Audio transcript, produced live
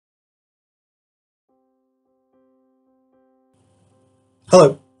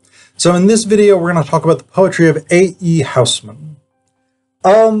Hello. So in this video, we're going to talk about the poetry of A.E. Housman.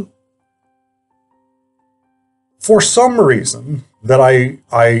 For some reason that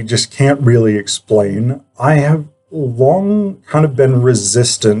I just can't really explain, I have long kind of been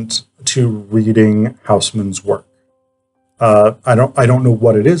resistant to reading Housman's work. I don't know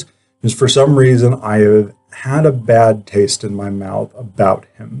what it is, because for some reason I have had a bad taste in my mouth about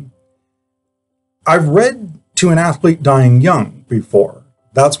him. I've read To an Athlete Dying Young before.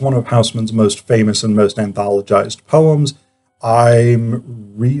 That's one of Housman's most famous and most anthologized poems.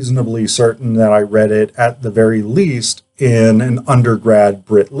 I'm reasonably certain that I read it at the very least in an undergrad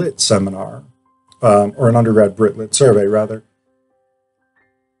Brit Lit seminar, or an undergrad Brit Lit survey, rather.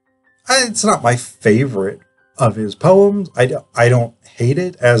 It's not my favorite of his poems. I don't hate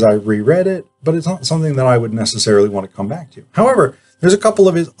it as I reread it, but it's not something that I would necessarily want to come back to. However, there's a couple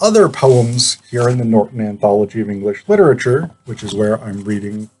of his other poems here in the Norton Anthology of English Literature, which is where I'm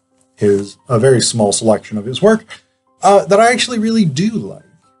reading a very small selection of his work, that I actually really do like.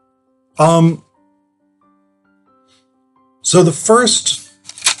 So the first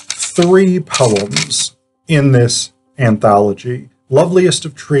three poems in this anthology, Loveliest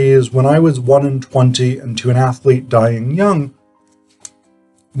of Trees, When I Was 1 and 20, and To an Athlete Dying Young,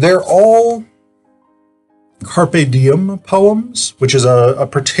 they're all Carpe Diem poems, which is a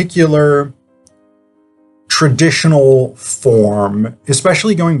particular traditional form,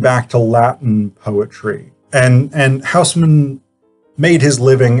 especially going back to Latin poetry. And Housman made his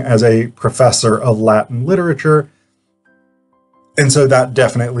living as a professor of Latin literature, and so that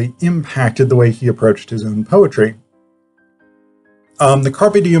definitely impacted the way he approached his own poetry. The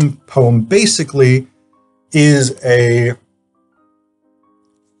Carpe Diem poem basically is a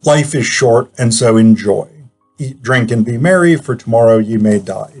life is short and so enjoy. Eat, drink, and be merry, for tomorrow ye may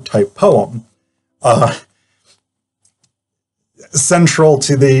die type poem. Central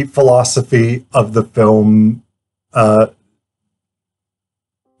to the philosophy of the film Dead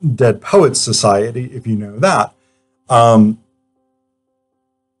Poets Society, if you know that.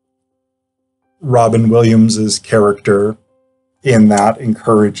 Robin Williams's character in that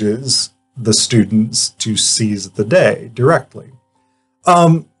encourages the students to seize the day directly.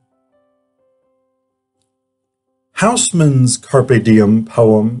 Housman's Carpe Diem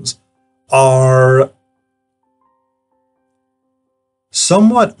poems are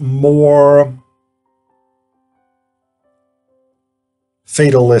somewhat more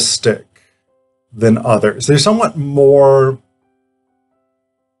fatalistic than others. They're somewhat more...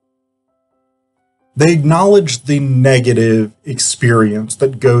 They acknowledge the negative experience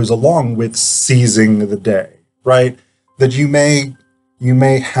that goes along with seizing the day, right? That you may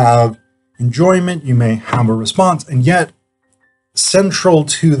have enjoyment, you may have a response, and yet central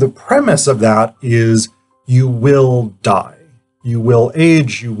to the premise of that is you will die. You will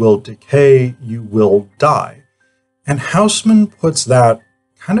age, you will decay, you will die. And Housman puts that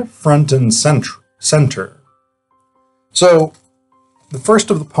kind of front and center. So the first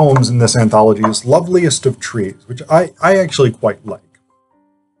of the poems in this anthology is Loveliest of Trees, which I actually quite like.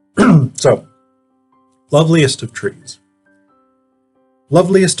 So, Loveliest of Trees.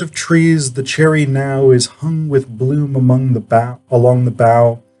 Loveliest of trees, the cherry now is hung with bloom along the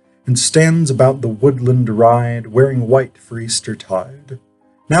bough, and stands about the woodland ride, wearing white for Eastertide.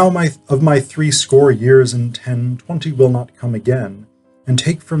 Now of my 60 years and 10, 20 will not come again, and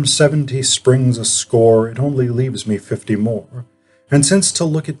take from 70 springs a score, it only leaves me 50 more. And since to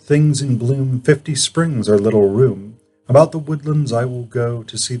look at things in bloom 50 springs are little room, about the woodlands I will go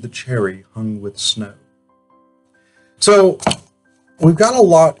to see the cherry hung with snow. So we've got a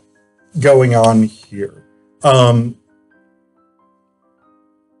lot going on here.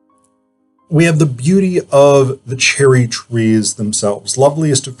 We have the beauty of the cherry trees themselves.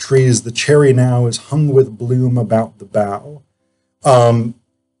 Loveliest of trees, the cherry now is hung with bloom about the bough.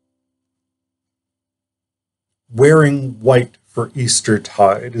 Wearing white for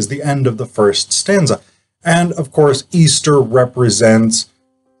Eastertide is the end of the first stanza. And of course, Easter represents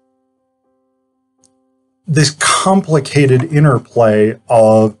this complicated interplay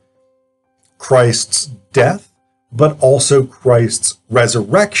of Christ's death, but also Christ's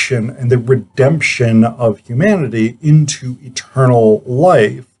resurrection and the redemption of humanity into eternal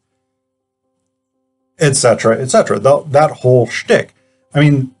life, etc., etc. That whole shtick. I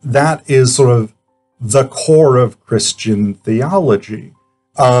mean, that is sort of the core of Christian theology.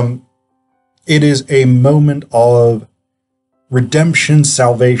 It is a moment of redemption,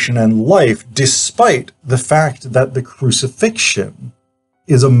 salvation, and life, despite the fact that the crucifixion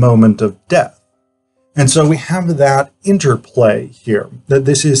is a moment of death. And so we have that interplay here, that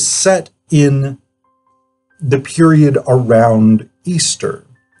this is set in the period around Easter.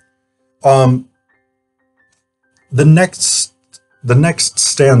 The next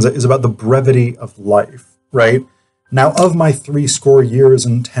stanza is about the brevity of life, right? Now of my 80 years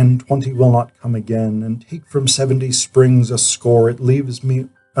and 10-20 will not come again, and take from 70 springs a score, it only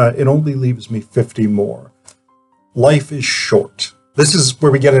leaves me 50 more. Life is short. This is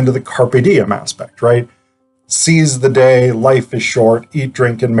where we get into the carpe diem aspect, right? Seize the day, life is short, eat,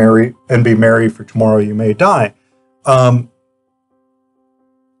 drink, and be merry, for tomorrow you may die. And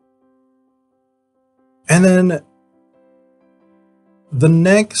then the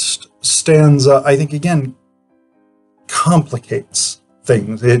next stanza, I think, again, complicates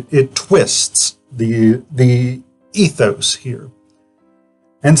things. It twists the ethos here.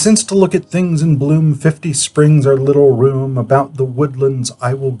 And since to look at things in bloom 50 springs are little room, about the woodlands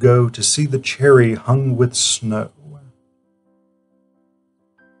I will go to see the cherry hung with snow.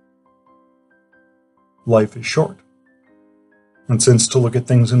 Life is short. And since to look at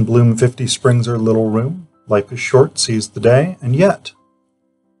things in bloom 50 springs are little room, life is short, seize the day, and yet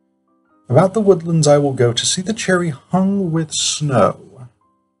about the woodlands I will go to see the cherry hung with snow.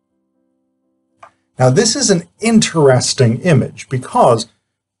 Now this is an interesting image because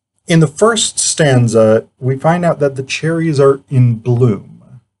in the first stanza we find out that the cherries are in bloom.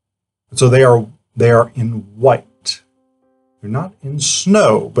 So they are in white. They're not in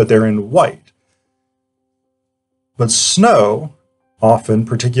snow, but they're in white. But snow, often,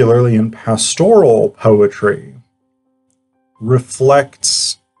 particularly in pastoral poetry,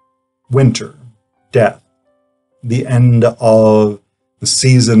 reflects winter, death, the end of the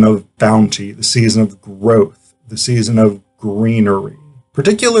season of bounty, the season of growth, the season of greenery,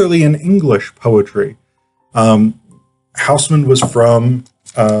 particularly in English poetry. Housman was from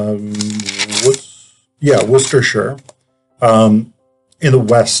Worcestershire, in the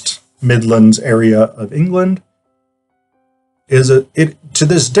West Midlands area of England. To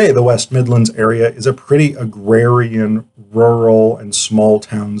this day, the West Midlands area is a pretty agrarian, rural, and small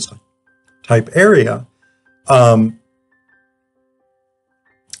towns type area. And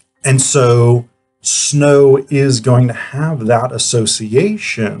so snow is going to have that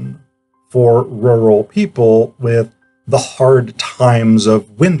association for rural people with the hard times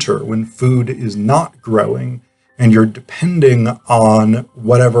of winter when food is not growing and you're depending on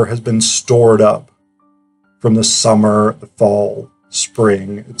whatever has been stored up from the summer, the fall,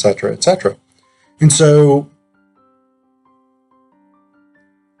 spring, etc., etc. And so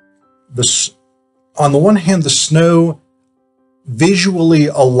on the one hand, the snow visually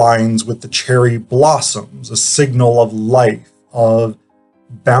aligns with the cherry blossoms, a signal of life, of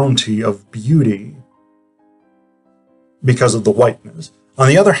bounty, of beauty, because of the whiteness. On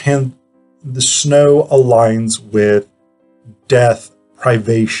the other hand, the snow aligns with death,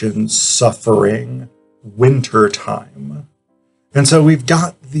 privation, suffering, winter time. And so we've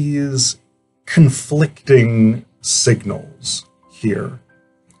got these conflicting signals here.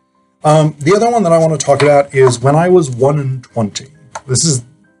 The other one that I want to talk about is When I Was 1 and 20. This is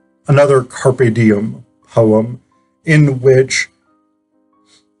another Carpe Diem poem in which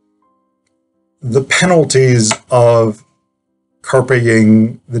the penalties of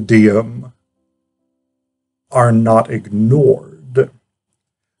carpeing the diem are not ignored.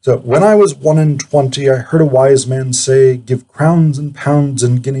 So, when I was 1 and 20, I heard a wise man say, give crowns and pounds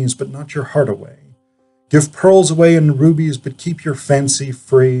and guineas, but not your heart away. Give pearls away and rubies, but keep your fancy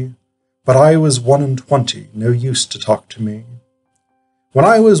free. But I was 1 and 20, no use to talk to me. When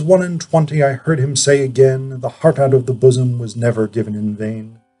I was 1 and 20, I heard him say again, the heart out of the bosom was never given in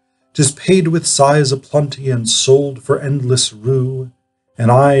vain. 'Tis paid with sighs aplenty and sold for endless rue,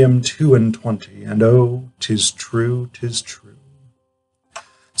 and I am 2 and 20, and oh, 'tis true, 'tis true.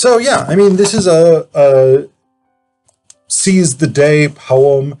 So yeah, I mean, this is a seize the day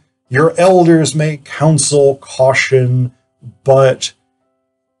poem. Your elders may counsel caution, but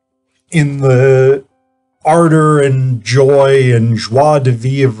in the ardor and joy and joie de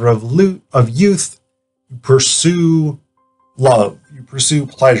vivre of youth, you pursue love, you pursue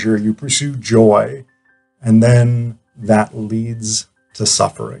pleasure, you pursue joy, and then that leads to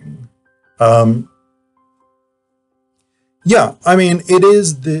suffering. Yeah, I mean, it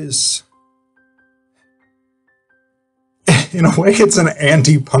is this, in a way, it's an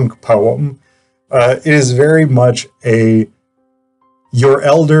anti-punk poem. It is very much your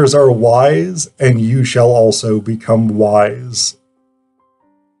elders are wise, and you shall also become wise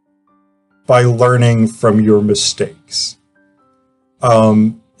by learning from your mistakes.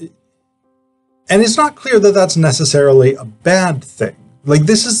 And it's not clear that that's necessarily a bad thing. Like,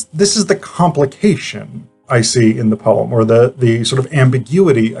 this is the complication I see in the poem, or the sort of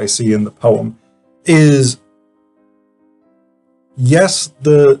ambiguity I see in the poem, is yes,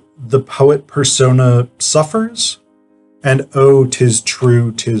 the poet persona suffers, and oh, 'tis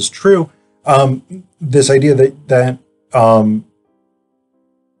true, 'tis true. This idea that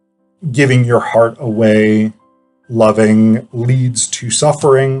giving your heart away, loving, leads to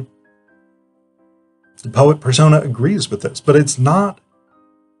suffering. The poet persona agrees with this, but it's not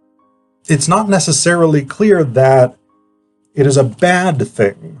necessarily clear that it is a bad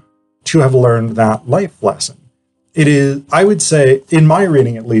thing to have learned that life lesson. It is, I would say, in my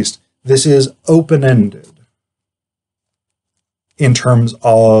reading at least, this is open-ended in terms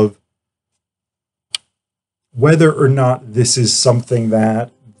of whether or not this is something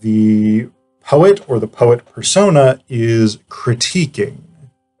that the poet or the poet persona is critiquing.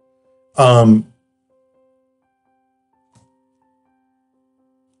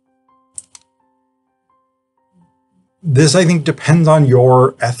 This, I think, depends on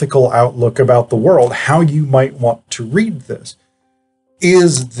your ethical outlook about the world, how you might want to read this.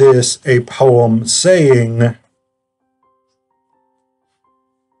 Is this a poem saying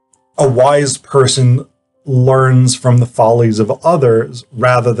a wise person learns from the follies of others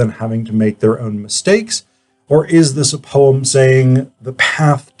rather than having to make their own mistakes? Or is this a poem saying the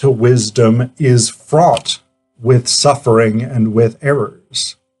path to wisdom is fraught with suffering and with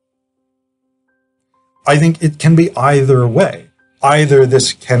errors? I think it can be either way. Either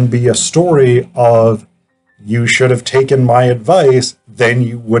this can be a story of, you should have taken my advice, then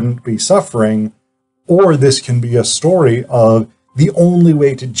you wouldn't be suffering, or this can be a story of, the only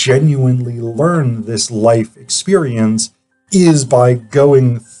way to genuinely learn this life experience is by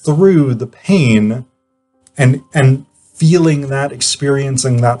going through the pain and feeling that,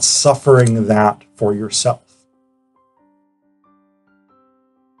 experiencing that, suffering that for yourself.